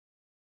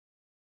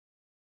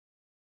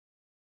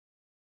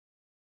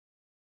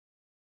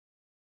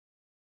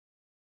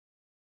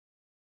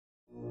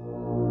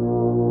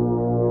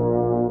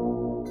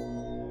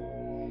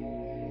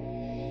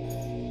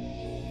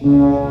Here's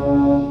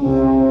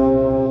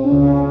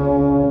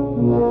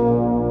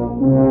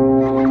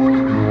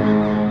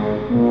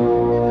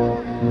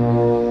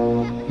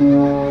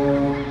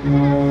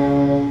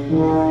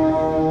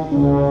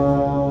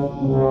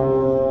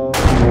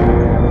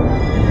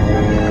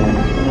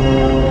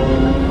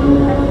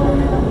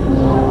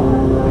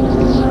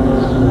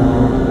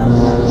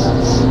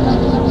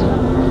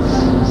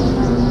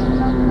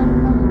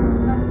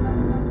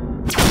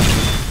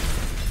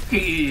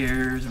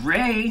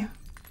Ray.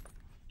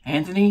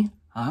 Anthony,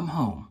 I'm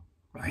home.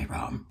 Ray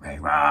Rom, Ray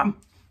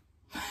Rom.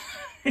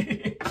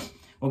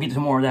 We'll get to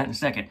more of that in a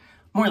second.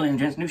 More ladies and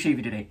gents, new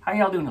shavy today. How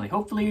y'all doing today?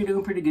 Hopefully you're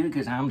doing pretty good,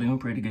 because I'm doing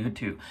pretty good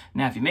too.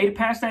 Now, if you made it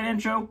past that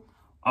intro,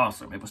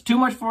 awesome. If it was too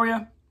much for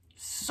you,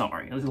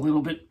 sorry. It was a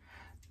little bit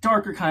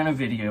darker kind of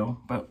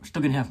video, but we're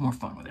still gonna have more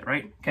fun with it,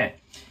 right? Okay.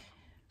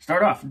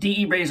 Start off,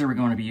 DE razor we're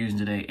going to be using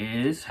today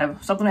is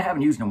something I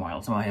haven't used in a while.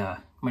 It's my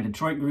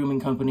Detroit grooming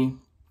company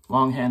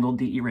long-handled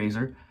DE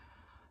razor.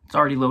 It's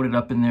already loaded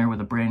up in there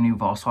with a brand new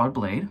Voskhod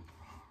blade.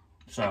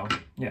 So,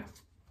 yeah,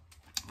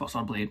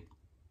 Voskhod blade.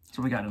 That's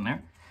what we got in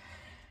there.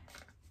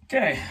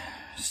 Okay,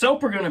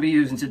 soap we're going to be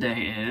using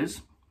today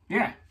is,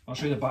 I'll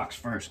show you the box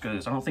first,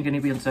 because I don't think any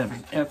of you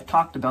have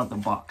talked about the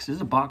box. This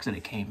is a box that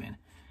it came in.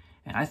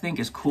 And I think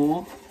is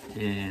cool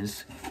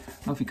is, I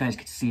don't know if you guys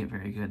can see it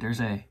very good. There's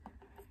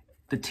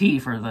the T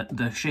for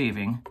the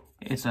shaving.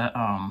 It's a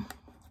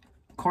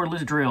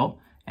cordless drill.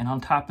 And on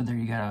top of there,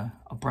 you got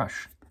a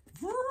brush.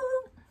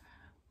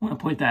 I want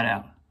to point that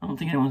out. I don't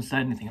think anyone said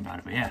anything about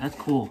it, but yeah, that's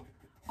cool.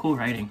 Cool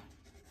writing.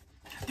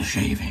 The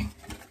shaving.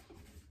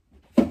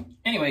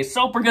 Anyway,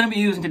 soap we're going to be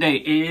using today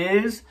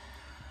is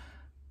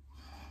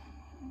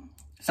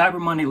Cyber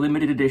Monday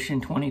Limited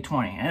Edition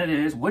 2020. And it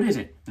is, what is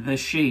it? The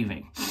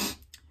shaving.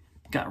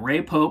 Got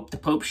Ray Pope, the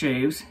Pope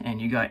shaves,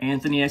 and you got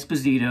Anthony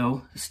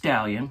Esposito, the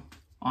Stallion,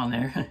 on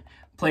there.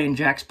 Playing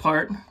Jack's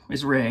part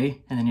is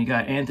Ray, and then you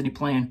got Anthony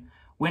playing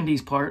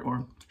Wendy's part,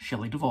 or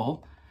Shelley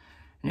Duvall.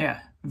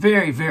 Yeah,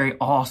 very, very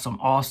awesome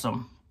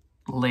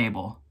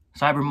label.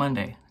 Cyber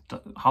Monday, the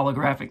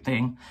holographic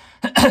thing.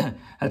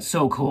 That's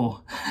so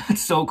cool.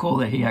 It's so cool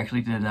that he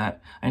actually did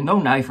that. And no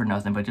knife or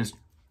nothing, but just,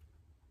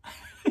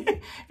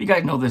 if you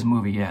guys know this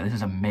movie, yeah, this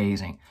is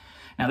amazing.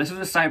 Now, this is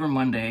a Cyber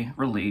Monday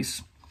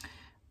release.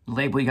 The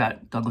label, you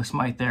got Douglas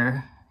Smythe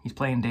there. He's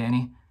playing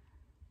Danny.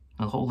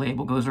 The whole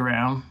label goes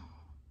around.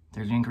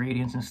 There's the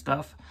ingredients and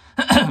stuff.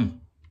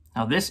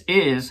 Now, this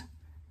is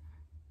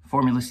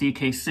Formula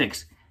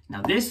CK6.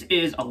 Now, this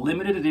is a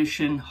limited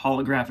edition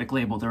holographic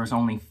label. There's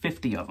only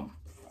 50 of them.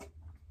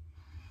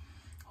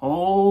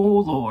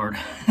 Oh, Lord.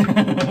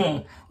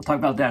 We'll talk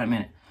about that in a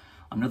minute.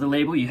 Another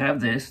label, you have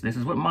this. This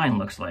is what mine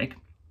looks like.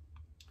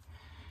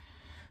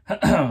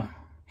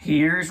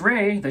 Here's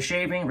Ray, the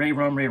shaving, Ray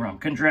Rum, Ray Rum.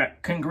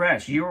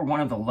 Congrats, you are one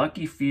of the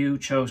lucky few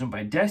chosen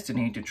by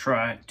destiny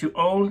to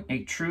own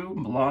a true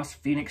Lost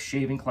Phoenix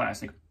shaving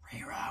classic,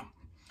 Ray Rum.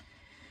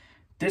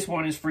 This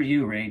one is for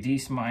you, Ray D.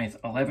 Smythe,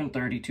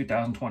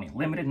 11/30/2020,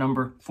 limited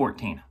number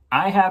 14.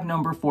 I have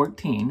number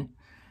 14.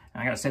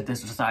 And I gotta set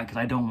this aside because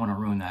I don't want to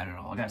ruin that at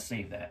all. I gotta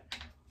save that.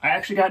 I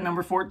actually got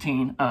number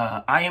 14.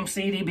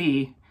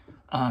 IMCDB,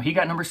 he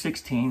got number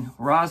 16.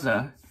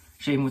 Raza,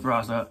 Shaving with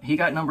Raza, he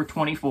got number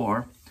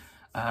 24.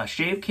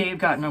 Shave Cave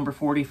got number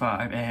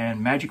 45,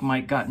 and Magic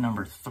Mike got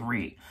number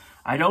 3.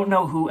 I don't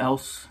know who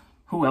else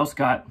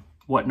got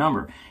what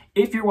number.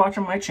 If you're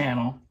watching my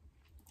channel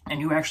and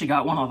you actually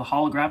got one of the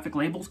holographic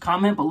labels,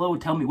 comment below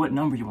and tell me what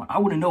number you want. I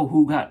want to know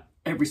who got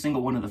every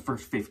single one of the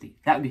first 50.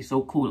 That would be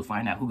so cool to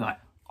find out who got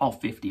all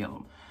 50 of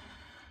them.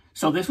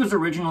 So this was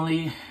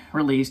originally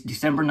released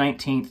December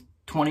 19th,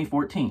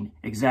 2014.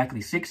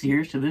 Exactly 6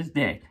 years to this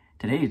day.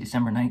 Today is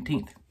December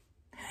 19th.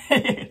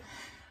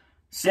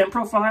 Scent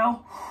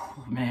profile,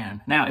 oh,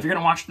 man. Now, if you're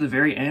going to watch to the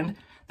very end,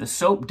 the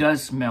soap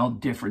does smell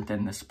different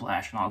than the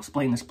splash, and I'll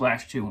explain the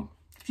splash too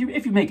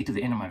if you make it to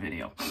the end of my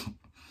video.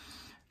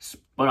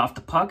 But off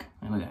the puck,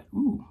 and look at that.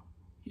 Ooh,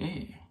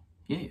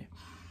 yeah.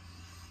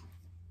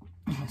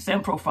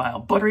 Scent profile,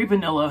 buttery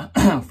vanilla,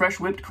 fresh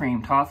whipped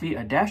cream, toffee,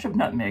 a dash of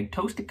nutmeg,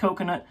 toasted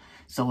coconut,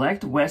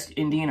 select West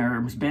Indian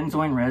herbs,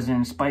 benzoin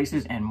resin,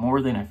 spices, and more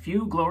than a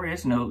few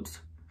glorious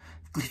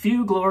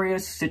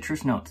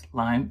citrus notes,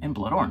 lime and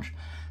blood orange.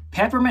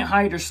 Peppermint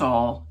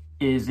hydrosol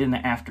is in the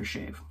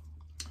aftershave.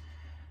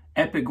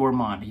 Epic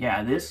Gourmand.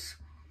 Yeah, this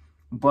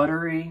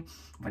buttery,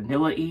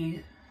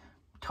 vanilla-y,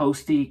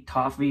 toasty,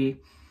 toffee.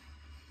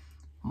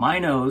 My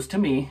nose, to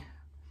me,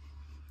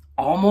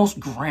 almost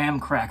graham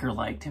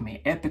cracker-like to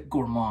me. Epic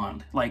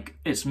Gourmand. Like,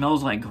 it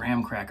smells like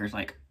graham crackers.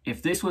 Like,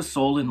 if this was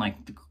sold in,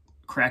 like, the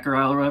cracker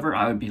aisle or whatever,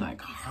 I would be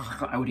like,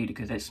 I would eat it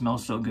because it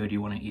smells so good.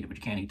 You want to eat it, but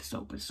you can't eat the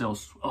soap. It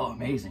smells, oh,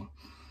 amazing.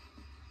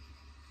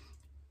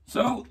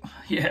 So,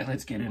 yeah,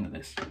 let's get into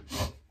this.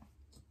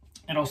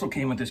 It also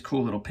came with this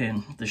cool little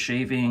pin. The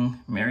shaving,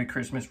 Merry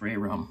Christmas, Ray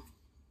Rum.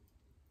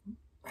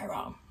 Ray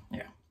Rum,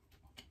 yeah.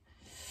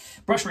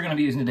 Brush we're going to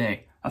be using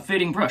today. A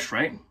fitting brush,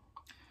 right?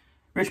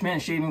 Rich Man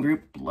Shaving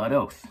Group, Blood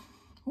Oath.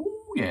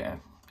 Ooh, yeah.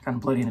 Kind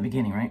of bloody in the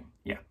beginning, right?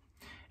 Yeah.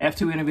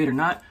 F2 Innovator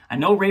Knot. I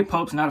know Ray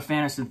Pope's not a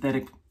fan of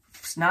synthetic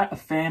not a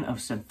fan of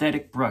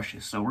synthetic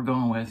brushes, so we're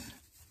going with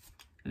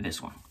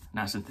this one,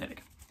 not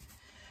synthetic.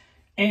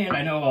 And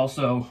I know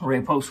also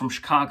Ray Pope's from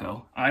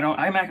Chicago. I'm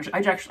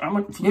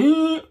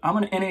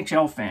an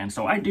NHL fan,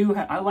 so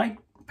I like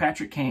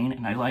Patrick Kane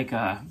and I like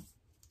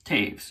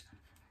Taves.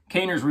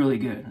 Kaner's really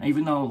good.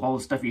 Even though all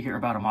the stuff you hear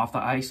about him off the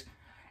ice,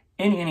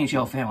 any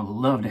NHL fan would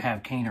love to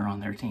have Kaner on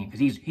their team because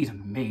he's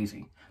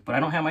amazing. But I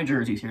don't have my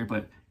jerseys here,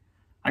 but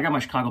I got my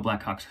Chicago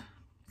Blackhawks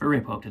for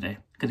Ray Pope today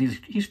because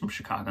he's from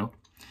Chicago.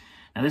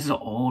 Now this is an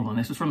old one.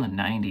 This is from the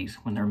 90s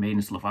when they were made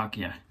in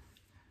Slovakia.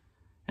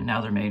 And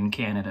now they're made in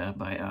Canada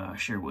by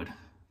Sherwood.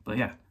 But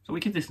yeah, so we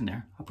get this in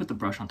there. I'll put the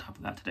brush on top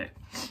of that today.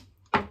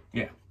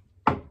 Yeah.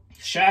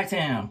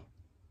 Chi-Town.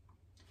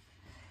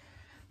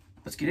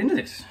 Let's get into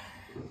this.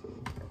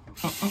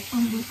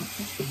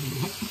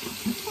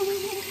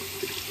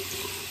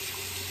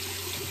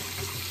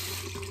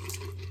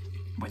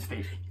 Wet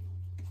face.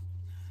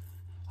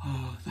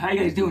 So how you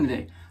guys doing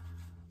today?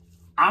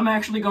 I'm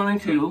actually going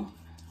to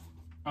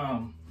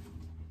I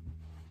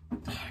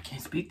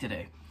can't speak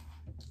today.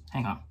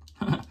 Hang on.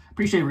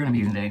 Appreciate we're going to be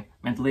using today.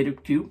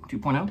 Mentholated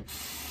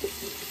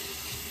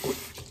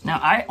 2.0. Now,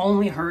 I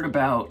only heard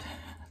about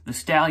the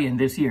Stallion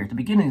this year, at the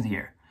beginning of the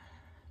year.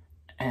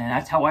 And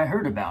that's how I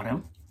heard about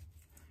him.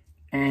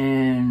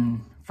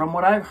 And from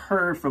what I've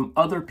heard from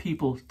other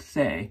people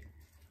say,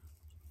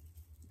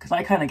 because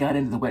I kind of got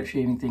into the wet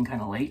shaving thing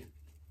kind of late,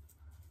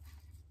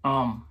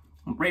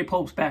 Ray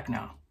Pope's back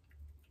now.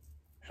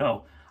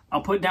 So,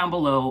 I'll put down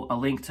below a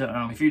link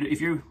to, if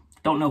you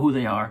don't know who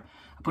they are,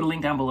 I'll put a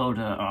link down below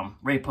to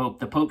Ray Pope,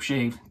 the Pope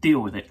Shave, Deal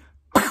With It,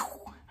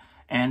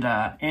 and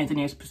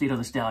Anthony Esposito,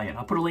 the Stallion.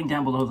 I'll put a link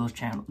down below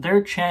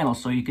their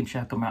channels so you can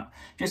check them out,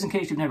 just in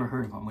case you've never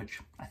heard of them, which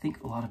I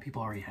think a lot of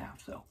people already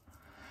have, so.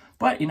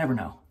 But you never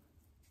know.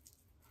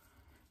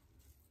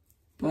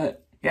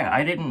 But, yeah,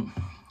 I didn't,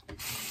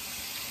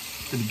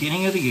 the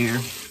beginning of the year,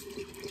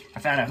 I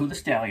found out who the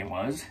Stallion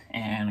was,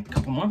 and a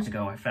couple months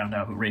ago, I found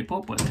out who Ray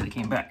Pope was because he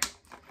came back.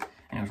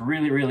 And it was a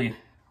really, really,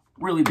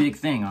 really big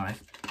thing on, I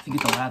think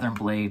it's the Lather and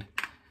Blade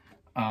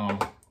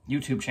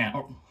YouTube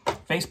channel, or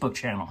Facebook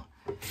channel.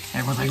 And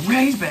everyone's like,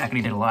 Ray's back, and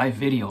he did a live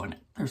video, and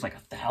there's like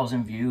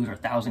 1,000 views or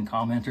 1,000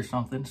 comments or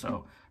something,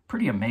 so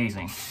pretty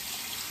amazing.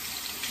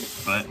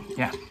 But,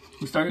 yeah,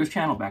 he started his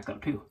channel back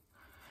up, too.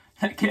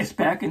 I guess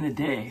back in the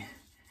day,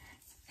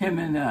 him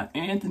and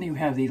Anthony would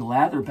have these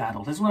lather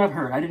battles. This is what I've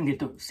heard. I didn't get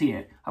to see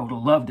it. I would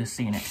have loved to have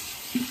seen it.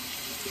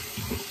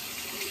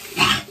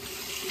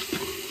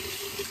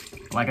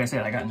 Like I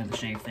said, I got into the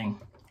shave thing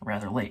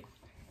rather late.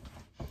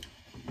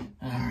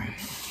 Alright.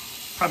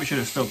 Probably should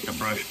have soaked the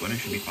brush, but it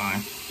should be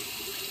fine.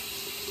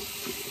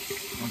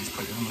 I'll just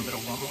put it in a little bit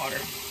of warm water.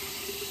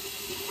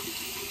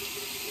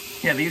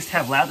 Yeah, they used to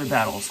have lather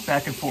battles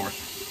back and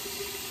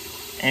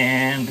forth.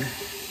 And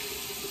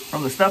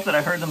from the stuff that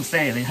I heard them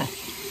say,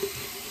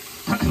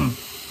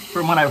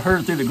 from what I've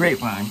heard through the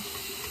grapevine,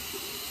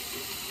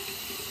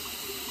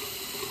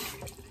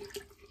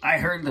 I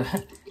heard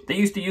they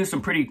used to use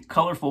some pretty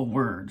colorful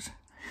words.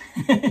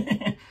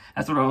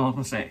 That's what I want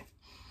to say.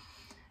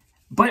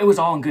 But it was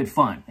all in good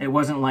fun. It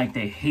wasn't like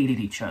they hated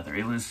each other.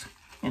 It was,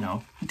 you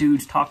know,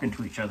 dudes talking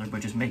to each other,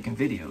 but just making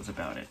videos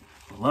about it.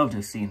 I'd love to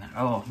have seen that.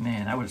 Oh,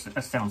 man,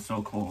 that sounds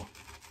so cool.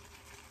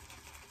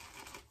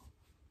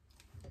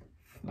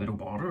 Little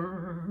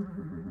water.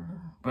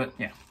 But,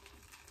 yeah.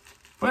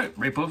 But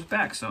Ray Pope's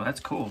back, so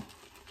that's cool.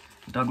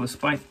 Douglas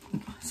Smythe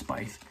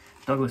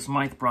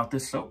brought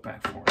this soap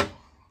back for him.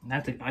 And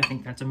I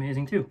think that's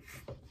amazing, too.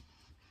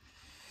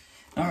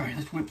 All right,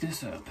 let's whip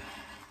this up.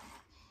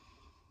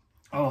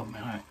 Oh,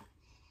 man.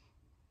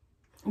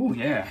 Oh,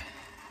 yeah.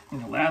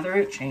 When you lather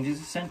it, changes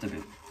the scent of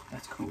it.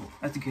 That's cool.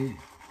 That's good.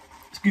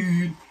 It's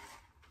good.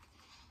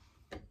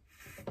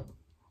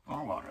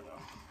 More water,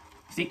 though.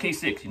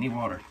 CK6, you need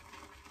water.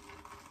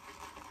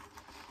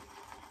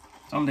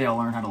 Someday I'll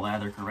learn how to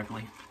lather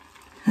correctly.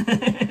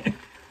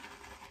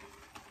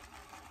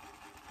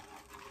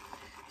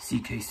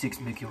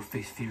 CK6 make your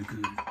face feel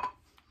good.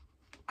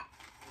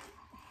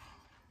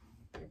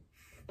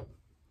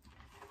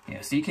 Yeah,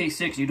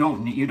 CK6, you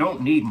don't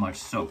need much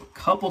soap. A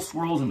couple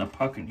swirls in the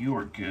puck and you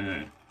are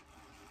good.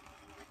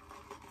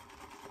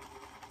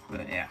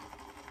 But yeah.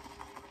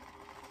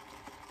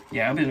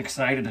 Yeah, I've been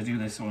excited to do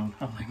this one.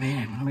 I'm like,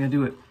 man, when am I gonna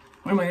do it?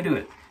 When am I gonna do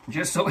it? It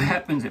just so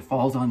happens it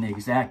falls on the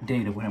exact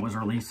date of when it was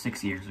released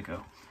 6 years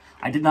ago.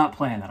 I did not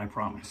plan that, I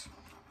promise.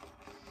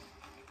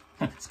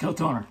 Scout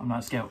toner, I'm not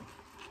a scout.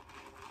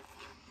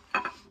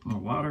 More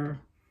water.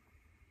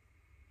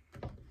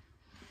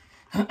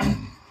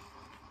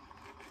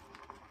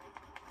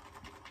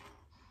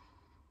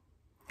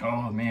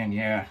 Oh man,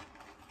 yeah.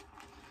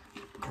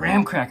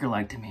 Graham cracker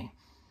like to me.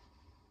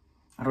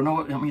 I don't know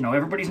what, you know,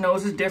 everybody's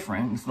nose is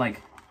different. It's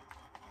like,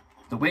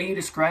 the way you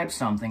describe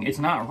something, it's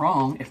not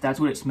wrong. If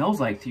that's what it smells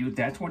like to you,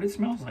 that's what it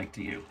smells like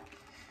to you.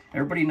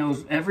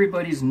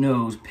 Everybody's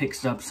nose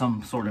picks up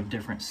some sort of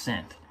different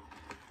scent.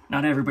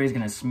 Not everybody's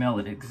gonna smell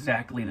it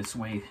exactly this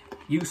way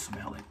you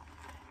smell it.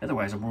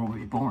 Otherwise, the world would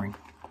be boring.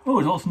 Oh,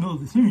 it all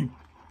smells the same.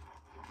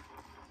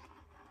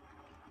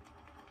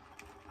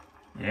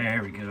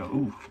 There we go.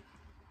 Ooh.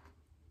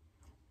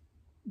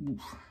 Ooh.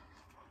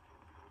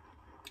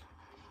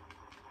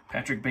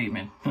 Patrick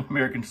Bateman,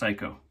 American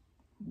Psycho.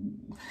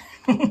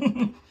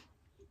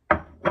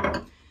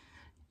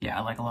 Yeah,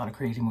 I like a lot of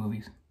crazy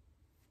movies.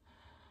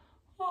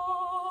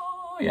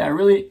 Oh, yeah, I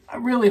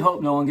really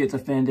hope no one gets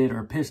offended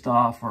or pissed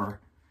off, or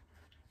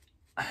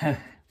I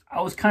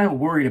was kind of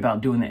worried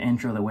about doing the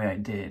intro the way I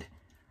did.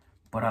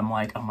 But I'm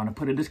like, I'm going to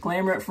put a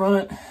disclaimer up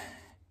front,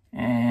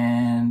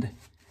 and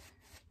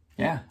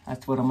yeah,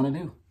 that's what I'm going to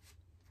do.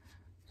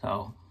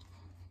 So,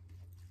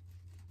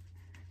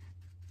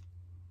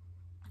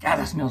 God,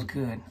 that smells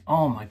good.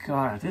 Oh my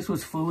God, if this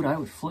was food, I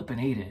would flip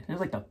and eat it. It's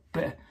like the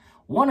best.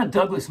 One of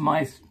Douglas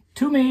Smythe's,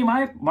 to me,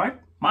 my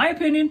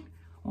opinion,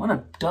 one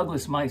of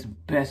Douglas Smythe's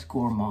best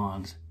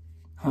gourmands.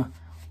 Huh.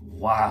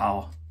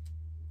 Wow.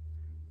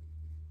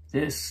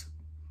 This,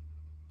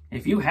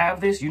 if you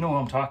have this, you know what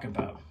I'm talking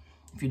about.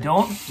 If you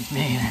don't,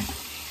 man,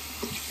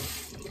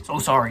 so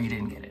sorry you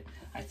didn't get it.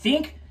 I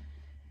think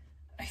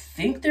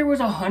there was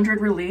 100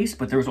 released,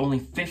 but there was only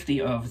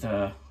 50 of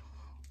the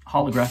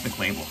holographic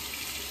label.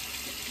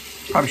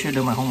 Probably should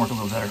have done my homework a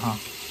little better, huh?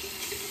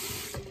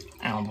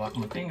 I'll block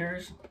my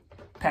fingers.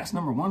 Pass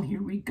number 1,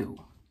 here we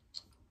go.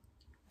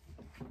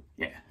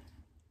 Yeah.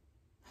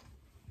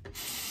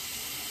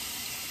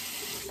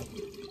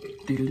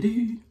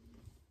 Diddle-dee.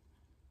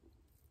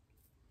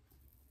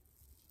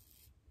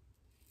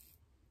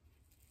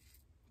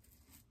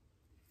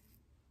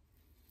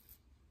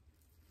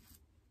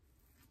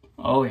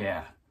 Oh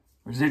yeah,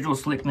 residual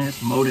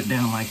slickness, mowed it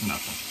down like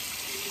nothing.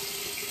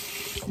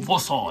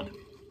 Voskhod,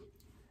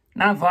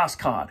 not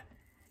Voskhod.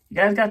 You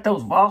guys got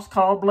those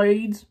Voskhod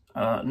blades?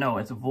 No,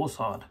 it's a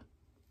Voskhod.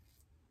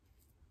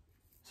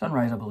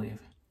 Sunrise, I believe.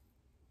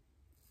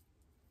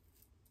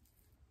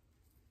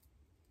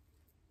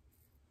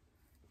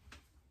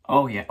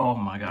 Oh yeah, oh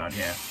my God,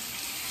 yeah.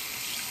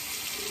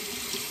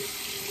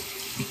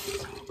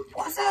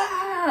 What's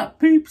up,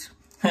 peeps?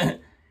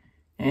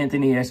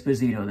 Anthony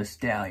Esposito, the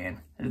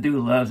stallion. The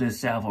dude loves his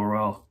Savile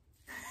Row.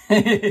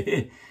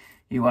 You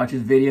watch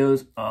his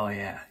videos? Oh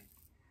yeah.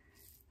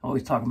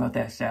 Always talking about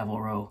that Savile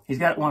Row. He's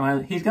got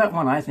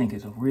one I think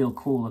is a real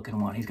cool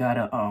looking one. He's got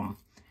a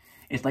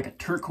it's like a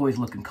turquoise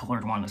looking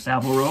colored one, the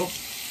Savile Row.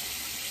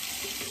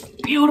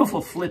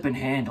 Beautiful flipping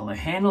handle. The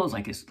handle is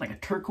it's like a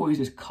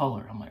turquoise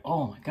color. I'm like,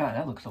 oh my God,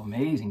 that looks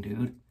amazing,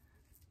 dude.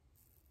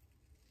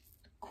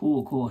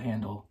 Cool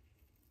handle.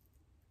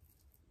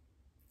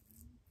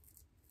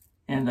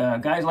 And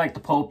guys like the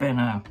Pope and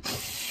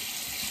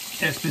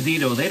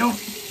Esposito, they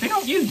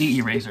don't use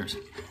DE razors.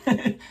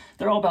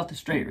 They're all about the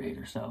straight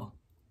razor. So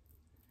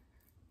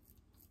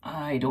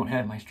I don't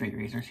have my straight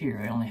razors here.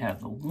 I only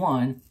have the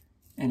one,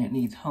 and it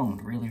needs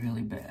honed really,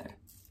 really bad.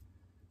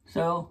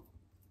 So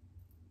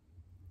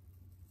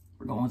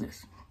we're going with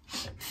this.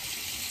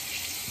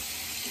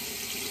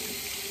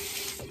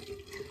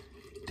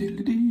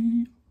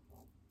 Diddle-dee.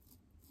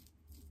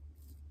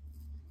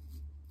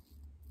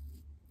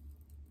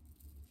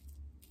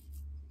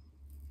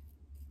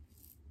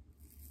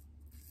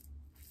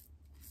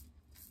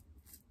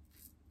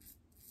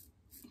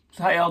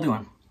 So how y'all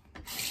doing?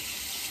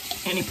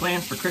 Any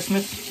plans for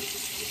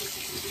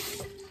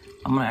Christmas?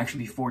 I'm gonna actually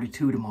be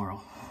 42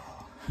 tomorrow.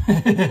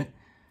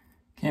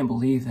 Can't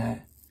believe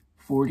that.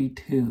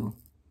 42.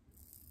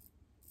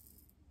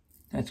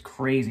 That's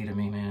crazy to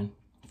me, man.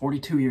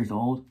 42 years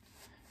old.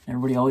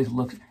 Everybody always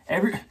looks...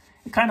 It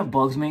kind of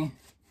bugs me,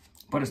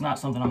 but it's not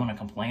something I'm gonna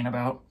complain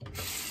about.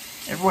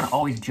 Everyone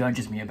always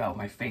judges me about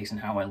my face and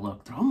how I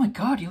look. They're, oh my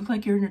God, you look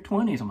like you're in your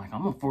 20s. I'm like,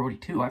 I'm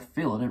 42. I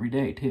feel it every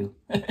day, too.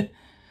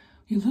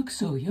 You look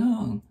so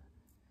young.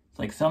 It's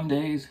like some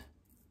days.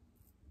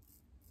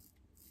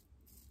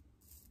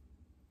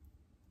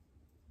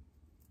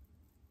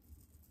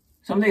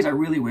 Some days I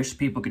really wish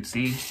people could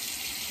see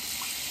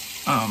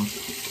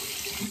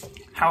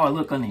how I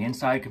look on the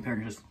inside compared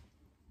to just,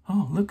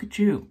 oh, look at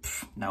you.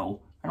 Pfft,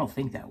 no, I don't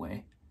think that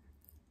way.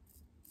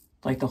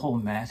 It's like the whole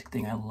mask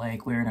thing. I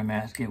like wearing a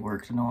mask at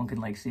work so no one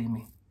can see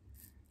me.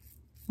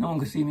 No one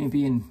can see me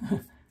being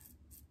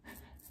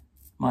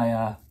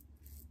my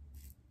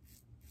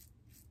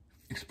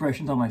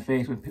expressions on my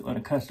face when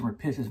a customer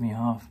pisses me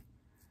off.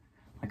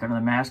 Like under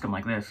the mask, I'm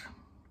like this.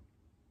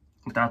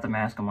 Without the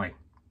mask, I'm like,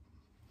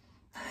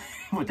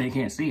 but they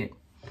can't see it.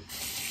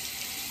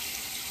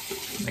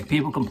 Like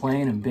people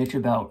complain and bitch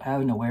about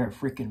having to wear a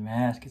freaking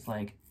mask. It's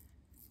like,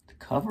 it's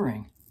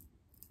covering.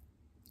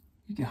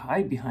 You can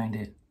hide behind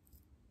it.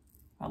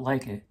 I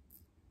like it.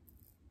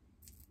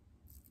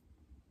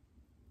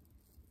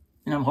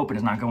 And I'm hoping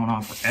it's not going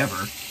on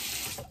forever.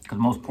 Because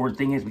the most important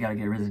thing is we gotta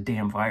get rid of this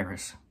damn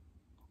virus.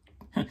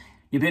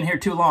 You've been here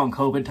too long,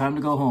 COVID. Time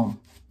to go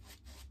home.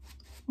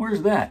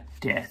 Where's that?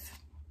 Death.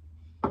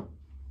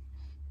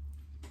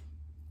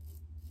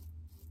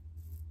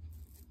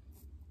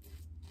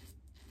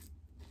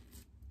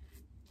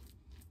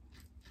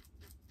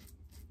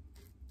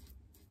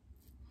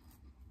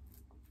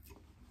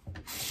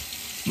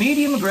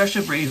 Medium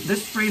aggressive razor.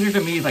 This razor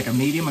to me is like a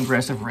medium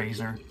aggressive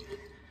razor.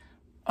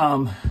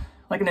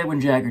 Like an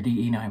Edwin Jagger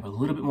DE9, but a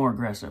little bit more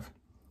aggressive.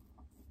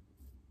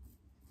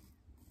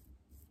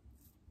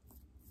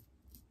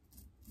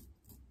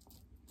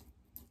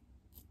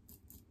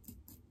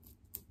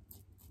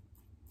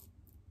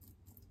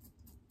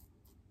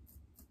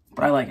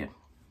 but I like it.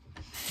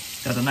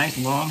 Got a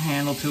nice long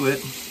handle to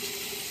it.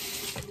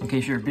 In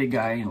case you're a big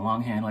guy and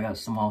long handle, I got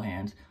small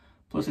hands.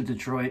 Plus it's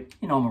Detroit.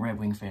 You know I'm a Red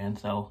Wings fan,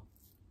 so.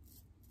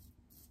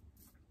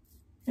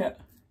 Yeah.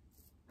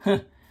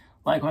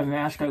 Like my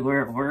mask I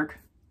wear at work.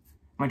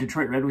 My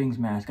Detroit Red Wings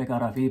mask I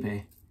got off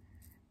eBay.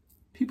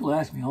 People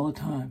ask me all the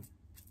time,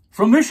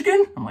 from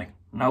Michigan? I'm like,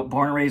 no,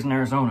 born and raised in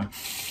Arizona.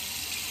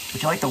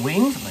 But you like the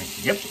Wings? I'm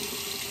like, yep.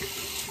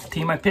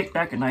 Team I picked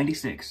back in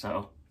 '96,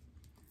 so.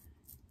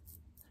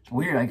 It's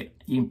weird,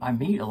 I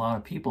meet a lot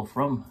of people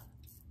from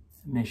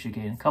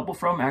Michigan. A couple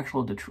from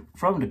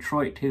from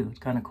Detroit too. It's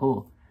kind of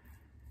cool.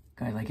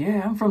 Guy's like,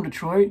 yeah, I'm from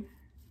Detroit.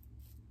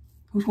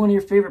 Who's one of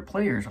your favorite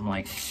players? I'm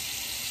like,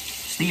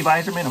 Steve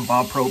Yzerman and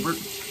Bob Probert.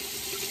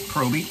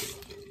 Proby.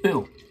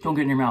 Ew, don't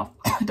get in your mouth.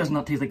 It does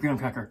not taste like graham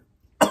cracker.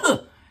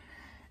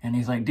 And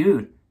he's like,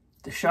 dude,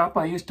 the shop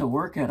I used to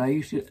work at,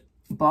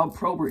 Bob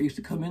Probert used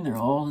to come in there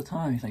all the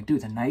time. He's like,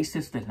 dude, the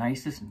nicest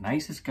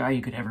guy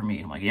you could ever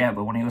meet. I'm like, yeah,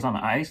 but when he was on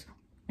the ice,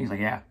 he's like,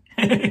 yeah.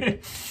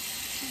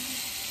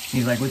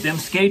 He's like, with them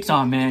skates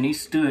on, man, he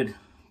stood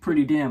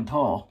pretty damn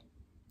tall.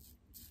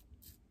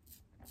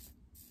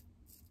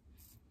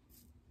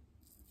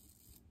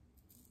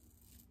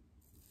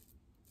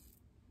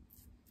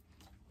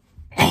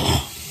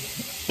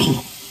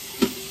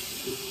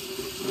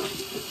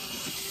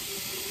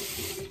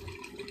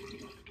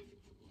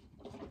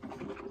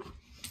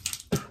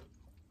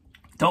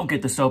 Don't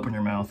get the soap in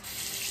your mouth.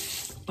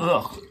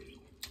 Ugh,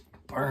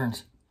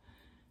 burns.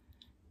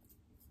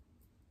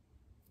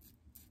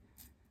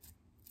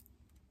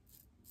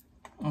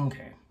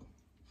 Okay.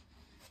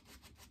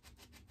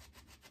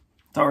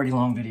 It's already a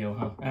long video,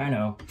 huh? I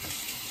know.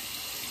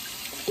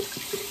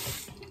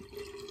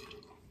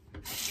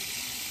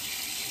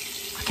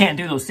 I can't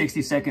do those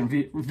 60-second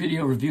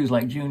video reviews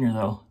like Junior,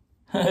 though.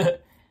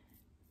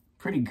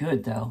 Pretty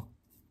good, though.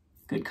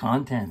 Good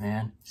content,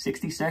 man.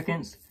 60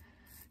 seconds.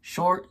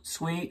 Short,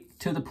 sweet,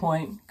 to the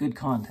point, good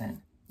content.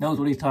 Knows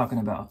what he's talking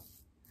about.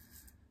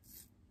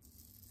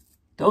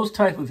 Those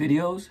type of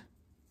videos,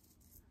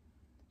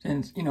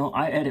 since, you know,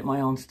 I edit my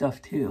own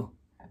stuff too.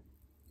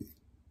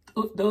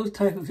 Those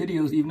type of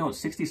videos, even though it's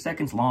 60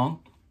 seconds long,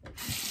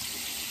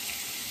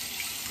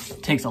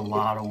 it takes a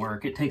lot of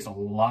work. It takes a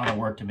lot of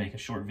work to make a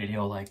short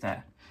video like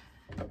that.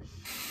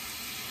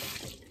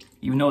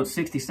 Even though it's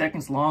 60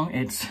 seconds long,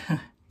 it's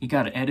you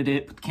got to edit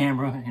it with the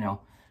camera, you know.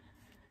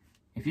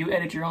 If you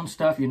edit your own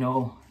stuff, you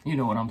know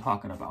what I'm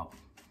talking about.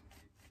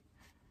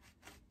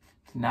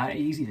 It's not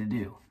easy to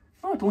do.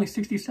 Oh, it's only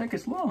 60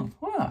 seconds long.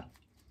 Wow.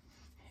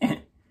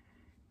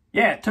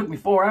 Yeah, it took me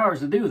 4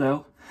 hours to do,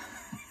 though.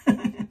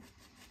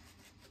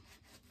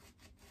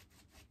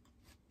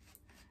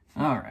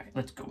 All right,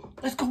 let's go.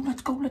 Let's go,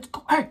 let's go, let's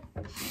go. Hey!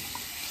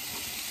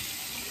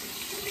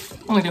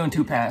 Only doing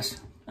 2 passes.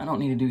 I don't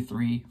need to do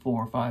 300,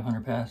 400,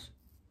 500 passes.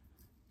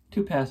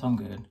 2 passes, I'm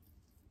good.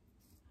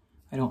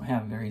 I don't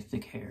have very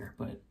thick hair,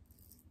 but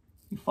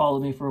you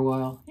followed me for a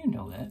while, you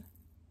know that.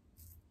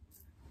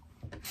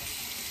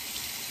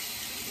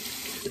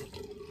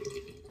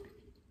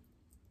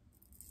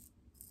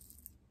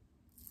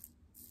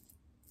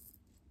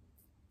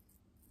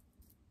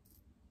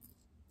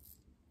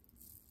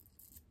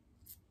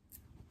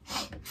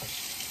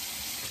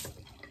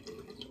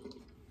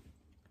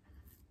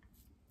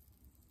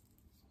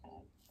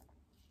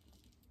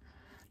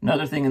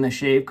 Another thing in the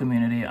shave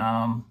community,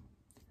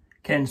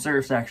 Ken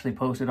Surfs actually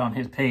posted on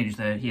his page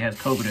that he has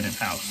COVID in his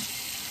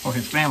house, or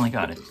his family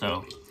got it.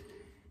 So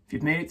if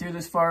you've made it through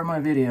this far in my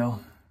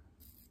video,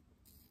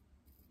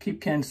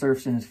 keep Ken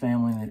Surfs and his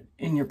family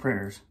in your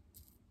prayers,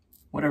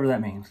 whatever that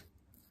means.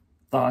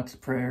 Thoughts,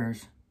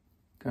 prayers,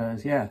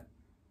 because yeah,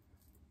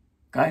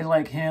 guys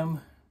like him,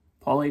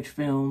 Paul H.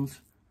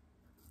 Films,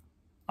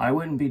 I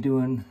wouldn't be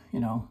doing, you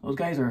know, those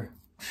guys are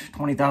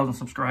 20,000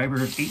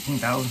 subscribers,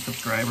 18,000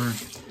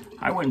 subscribers.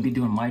 I wouldn't be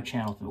doing my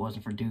channel if it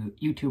wasn't for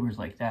YouTubers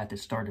like that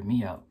started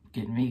me out,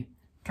 getting me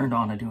turned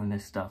on to doing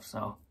this stuff.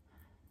 So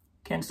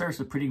Ken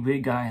Surf's a pretty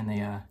big guy in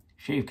the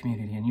shave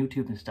community and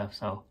YouTube and stuff,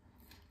 so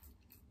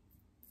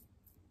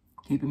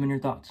keep him in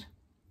your thoughts.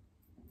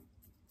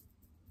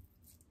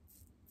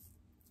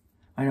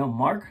 I know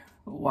Mark,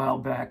 a while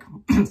back,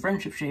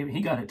 Friendship Shaving, he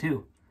got it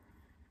too.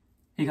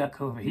 He got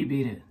COVID, he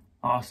beat it.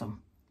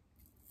 Awesome.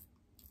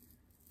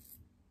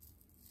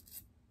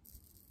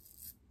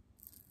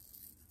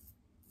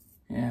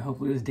 Yeah,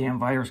 hopefully this damn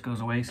virus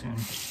goes away soon.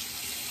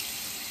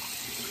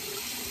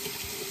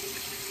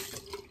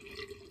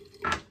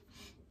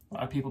 A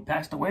lot of people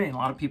passed away, and a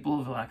lot of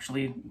people have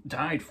actually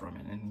died from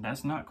it, and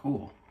that's not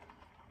cool.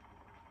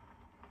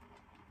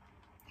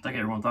 I think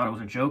everyone thought it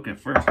was a joke at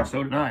first, and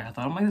so did I. I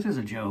thought, oh my, this is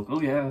a joke. Oh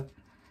yeah,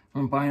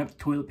 I'm buying up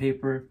toilet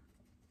paper.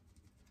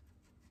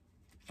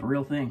 It's a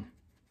real thing.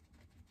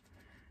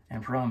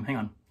 And from, hang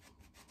on.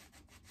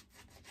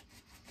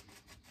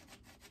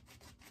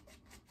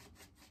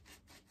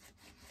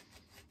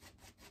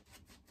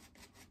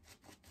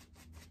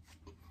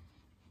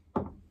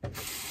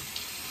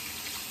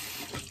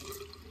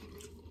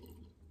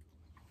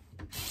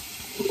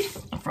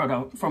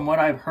 From what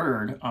I've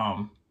heard,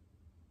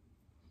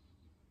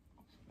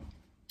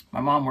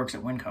 My mom works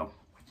at Winco.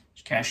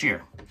 She's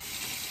cashier.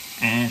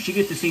 And she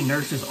gets to see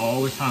nurses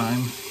all the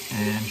time.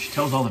 And she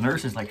tells all the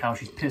nurses like how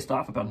she's pissed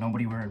off about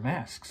nobody wearing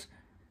masks.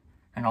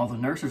 And all the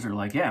nurses are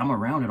like, yeah, I'm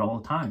around it all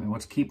the time. And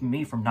what's keeping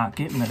me from not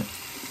getting it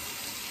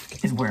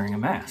is wearing a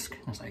mask.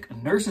 And it's like, a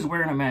nurse is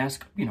wearing a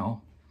mask, you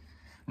know.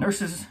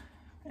 Nurses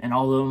and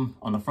all of them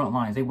on the front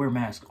lines, they wear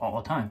masks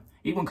all the time.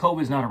 Even when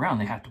COVID's not around,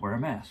 they have to wear a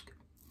mask.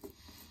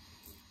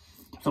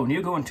 So when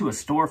you go into a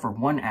store for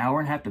 1 hour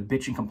and have to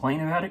bitch and complain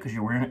about it because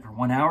you're wearing it for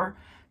 1 hour,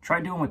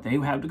 try doing what they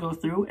have to go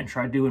through and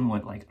try doing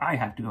what like I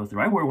have to go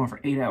through. I wear one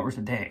for 8 hours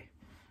a day.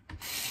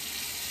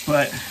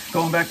 But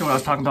going back to what I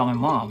was talking about my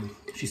mom,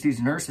 she sees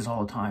nurses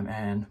all the time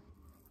and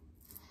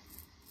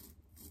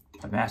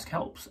the mask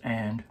helps.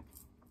 And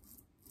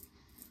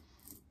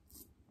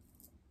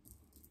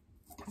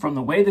from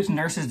the way these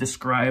nurses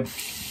describe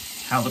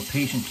how the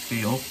patients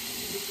feel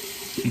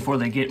before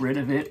they get rid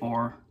of it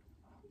or,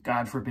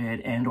 God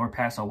forbid, and or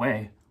pass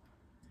away,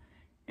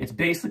 it's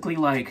basically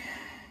like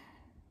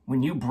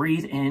when you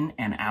breathe in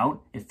and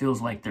out, it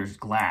feels like there's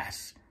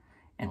glass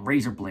and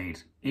razor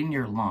blades in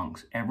your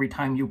lungs. Every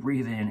time you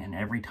breathe in and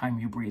every time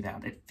you breathe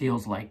out, it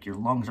feels like your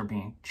lungs are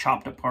being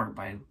chopped apart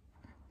by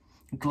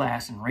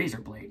glass and razor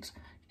blades.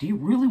 Do you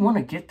really want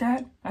to get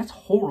that? That's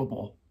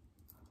horrible.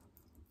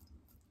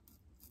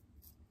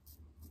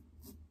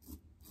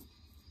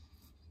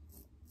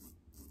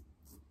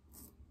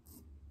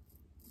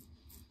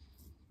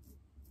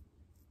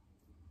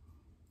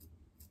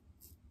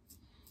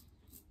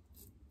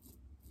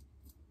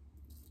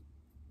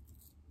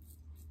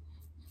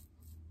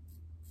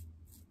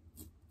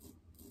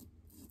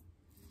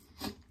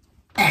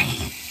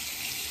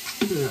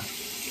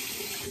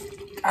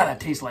 God,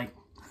 that tastes like...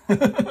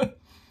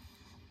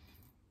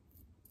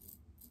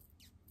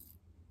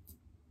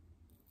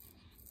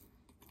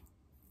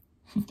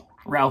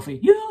 Ralphie,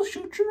 you'll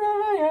shoot your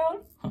eye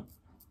out. Huh.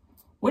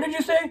 What did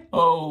you say?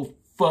 Oh,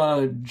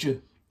 fudge.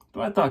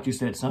 What I thought you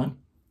said, son.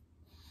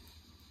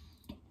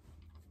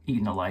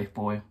 Eating a life,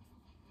 boy.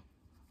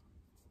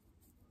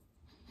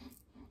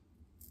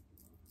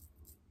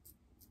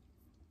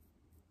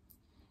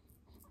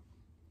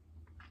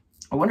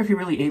 I wonder if he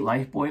really ate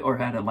Lifebuoy or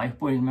had a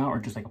Lifebuoy in his mouth or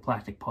just like a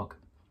plastic puck.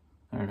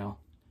 I don't know.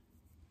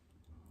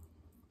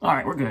 All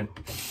right, we're good.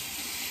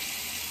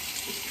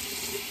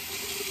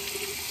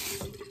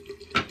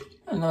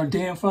 Another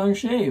damn fine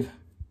shave.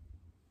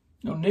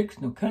 No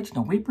nicks, no cuts,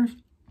 no weepers.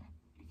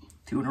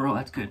 2 in a row,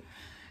 that's good.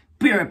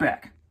 Be right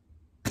back.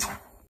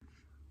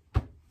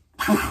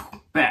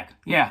 Back.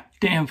 Yeah,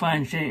 damn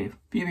fine shave.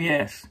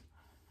 PBS.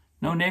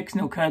 No nicks,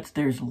 no cuts.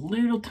 There's a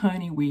little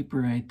tiny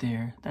weeper right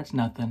there. That's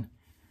nothing.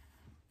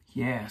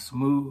 Yeah,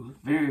 smooth.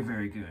 Very,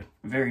 very good.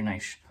 Very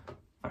nice.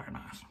 Very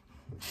nice.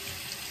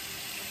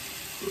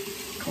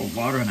 Cold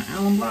water and an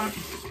Allen block.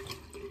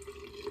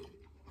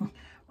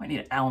 Might need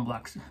an Allen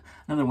block.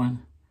 Another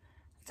one.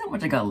 That's how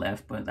much I got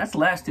left, but that's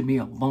lasted me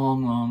a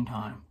long, long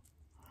time.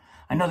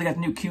 I know they got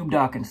the new Cube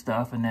Dock and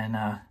stuff, and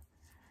then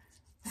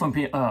from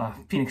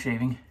Phoenix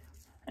Shaving,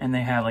 and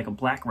they have like a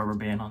black rubber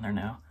band on there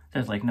now.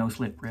 There's like no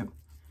slip grip.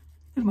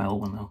 Here's my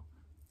old one though.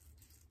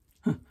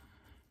 I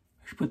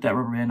should put that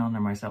rubber band on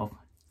there myself.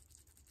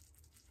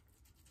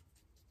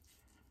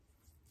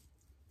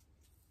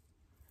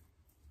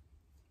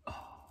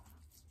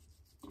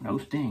 No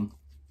sting.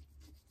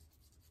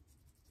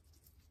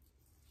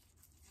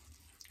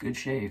 Good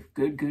shave.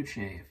 Good, good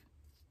shave.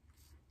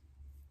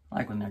 I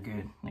like when they're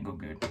good. They go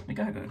good. They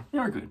got good. They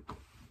are good.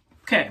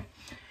 Okay.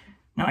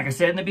 Now, like I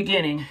said in the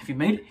beginning, if you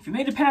made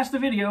it past the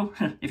video,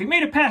 if you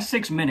made it past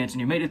 6 minutes and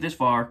you made it this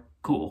far,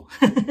 cool.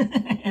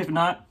 If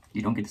not,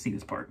 you don't get to see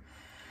this part.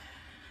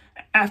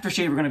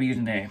 Aftershave we're going to be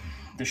using today.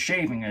 The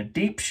Shaving,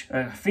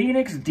 a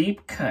Phoenix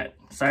Deep Cut.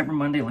 Cyber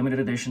Monday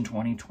Limited Edition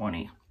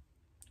 2020.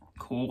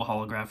 Cool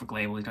holographic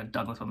label. He's got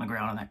Douglas on the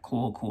ground on that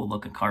cool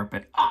looking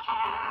carpet.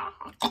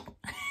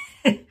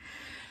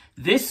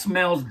 This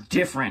smells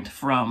different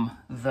from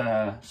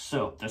the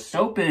soap. The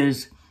soap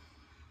is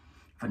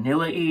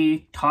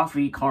vanilla-y,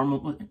 toffee,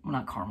 caramel,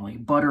 not caramel-y,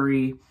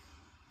 buttery,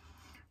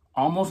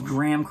 almost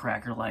graham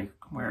cracker-like,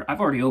 where I've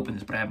already opened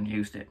this, but I haven't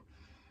used it.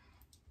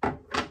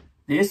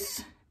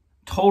 This,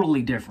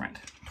 totally different.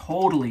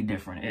 Totally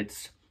different.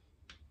 It's,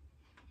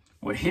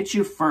 what hits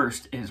you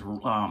first is,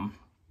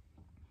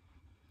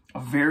 a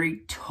very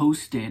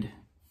toasted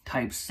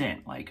type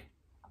scent, like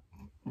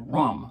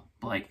rum,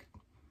 like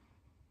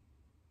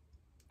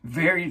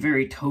very,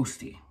 very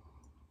toasty.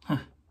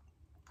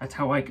 That's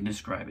how I can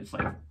describe it. It's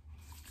like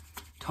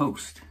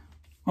toast.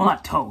 Well,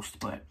 not toast,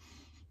 but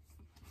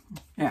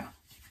yeah.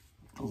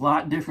 A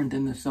lot different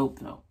than the soap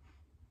though,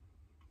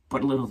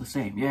 but a little the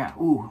same. Yeah,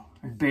 ooh,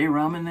 there's bay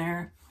rum in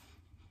there.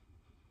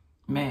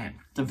 Man,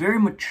 it's a very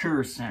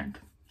mature scent.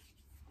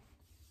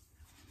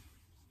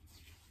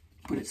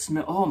 But it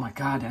smells, oh my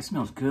God, that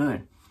smells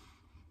good.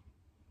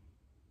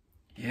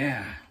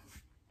 Yeah.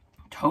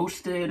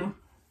 Toasted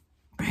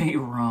bay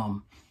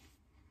rum.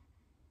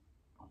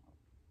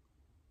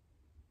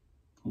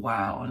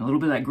 Wow, and a little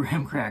bit of that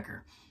graham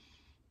cracker.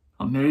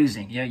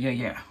 Amazing,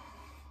 yeah.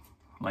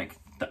 Like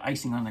the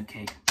icing on the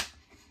cake.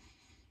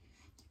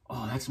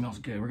 Oh, that smells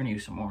good. We're going to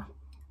use some more.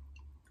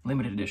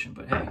 Limited edition,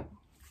 but hey,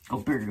 go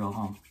big or go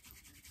home.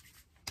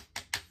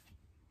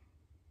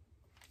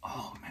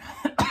 Oh,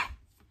 man.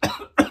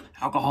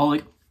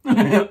 Alcoholic.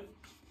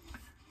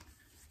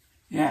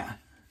 Yeah.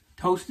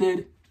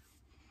 Toasted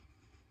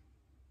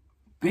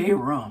bay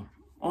rum.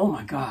 Oh,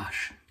 my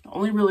gosh. The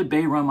only really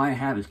bay rum I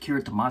have is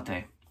Cura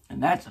Tomate.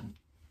 And that's an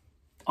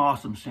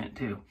awesome scent,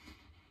 too.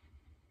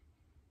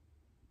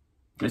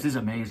 This is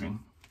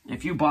amazing.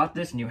 If you bought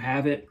this and you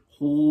have it,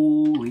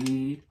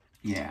 holy,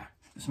 yeah.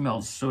 It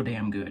smells so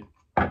damn good.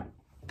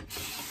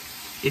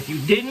 If you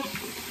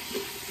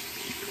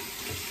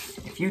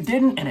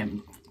didn't, and it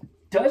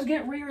does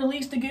get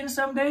re-released again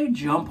someday,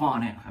 jump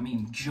on it. I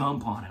mean,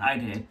 jump on it. I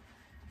did.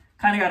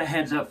 Kind of got a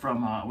heads up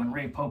from when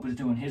Ray Pope was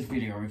doing his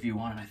video review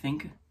on it. I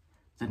think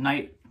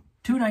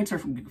two nights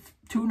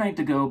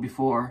ago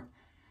before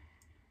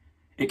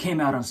it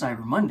came out on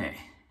Cyber Monday.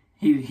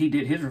 He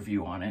did his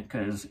review on it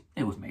because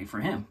it was made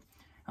for him.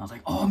 I was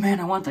like, oh man,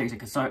 I want that. He's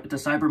like, it's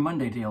a Cyber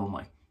Monday deal. I'm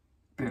like,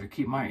 better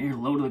keep my ear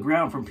low to the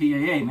ground from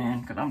PAA,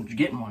 man, because I'm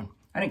getting one.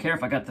 I didn't care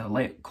if I got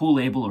the cool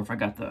label or if I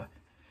got the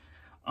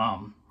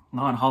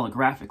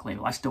non-holographic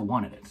label. I still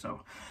wanted it,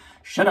 so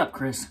shut up,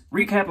 Chris.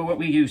 Recap of what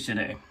we used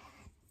today.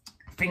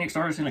 Phoenix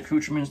Artisan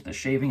Accoutrements, the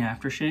Shaving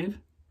Aftershave.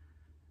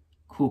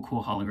 Cool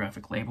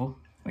holographic label.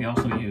 We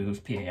also use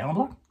PA Allen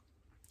Block.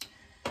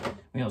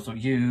 We also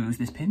use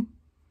this pin.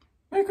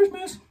 Merry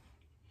Christmas!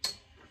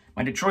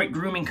 My Detroit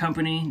Grooming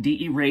Company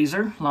DE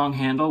Razor, long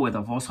handle with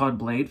a Voskhod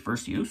blade,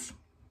 first use.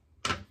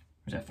 Where's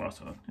that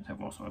Voskhod? There's that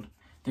Voskhod.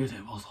 There's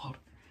that Voskhod.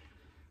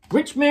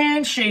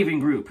 Richman Shaving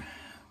Group.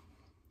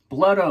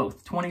 Blood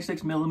Oath,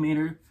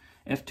 26mm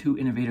F2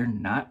 Innovator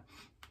knot.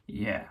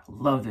 Yeah,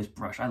 love this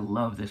brush. I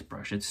love this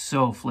brush. It's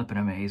so flippin'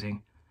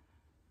 amazing.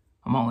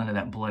 I'm all into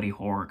that bloody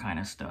horror kind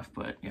of stuff,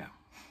 but yeah.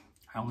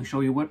 I only show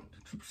you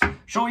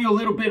a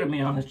little bit of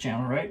me on this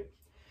channel, right?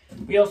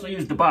 We also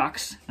use the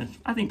box.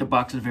 I think the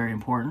box is very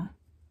important.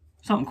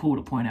 Something cool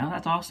to point out.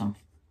 That's awesome.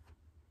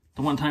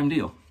 The one-time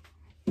deal.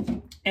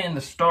 And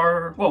the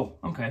star... Whoa,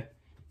 okay.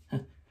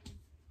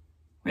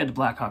 We had the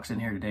Blackhawks in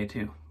here today,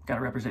 too. Got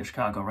to represent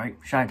Chicago, right?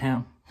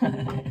 Chi-Town.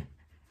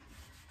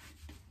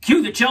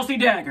 Cue the Chelsea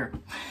dagger.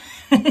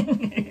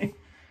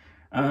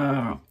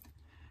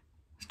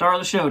 Star of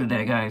the show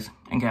today, guys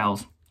and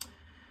gals.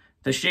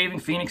 The Shaving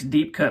Phoenix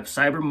Deep Cut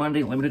Cyber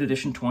Monday Limited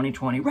Edition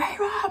 2020. Ray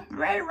Rum!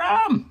 Ray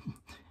Rum!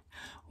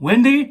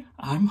 Wendy,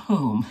 I'm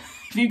home.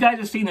 If you guys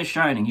have seen The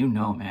Shining, you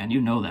know, man. You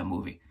know that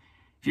movie.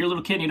 If you're a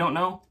little kid and you don't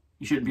know,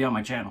 you shouldn't be on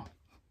my channel.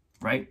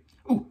 Right?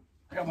 Ooh,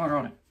 I got water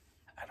on it.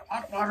 I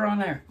got water on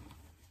there.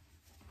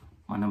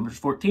 My number's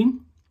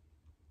 14.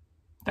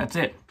 That's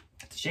it.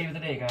 That's the shave of the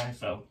day, guys.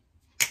 So,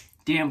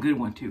 damn good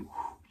one, too.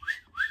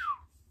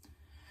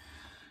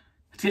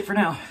 That's it for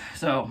now.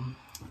 So,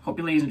 hope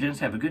you ladies and gents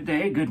have a good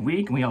day, good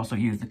week. And we also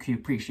use the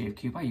pre-shave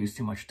cube. I use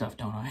too much stuff,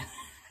 don't I?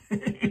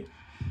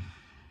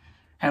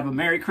 Have a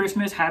Merry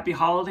Christmas, Happy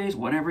Holidays,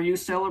 whatever you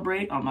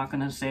celebrate. I'm not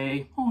going to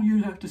say, oh,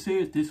 you have to say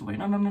it this way.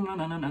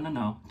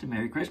 No. It's a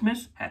Merry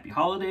Christmas, Happy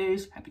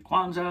Holidays, Happy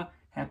Kwanzaa,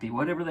 Happy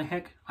whatever the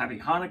heck, Happy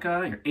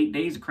Hanukkah, your 8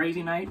 days of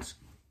crazy nights.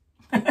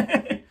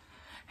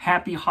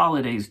 Happy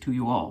Holidays to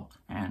you all,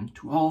 and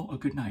to all a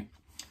good night.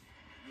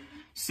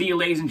 See you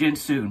ladies and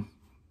gents soon.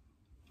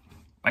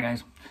 Bye,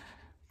 guys.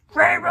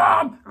 Ray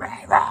Rum!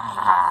 Ray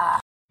Rum!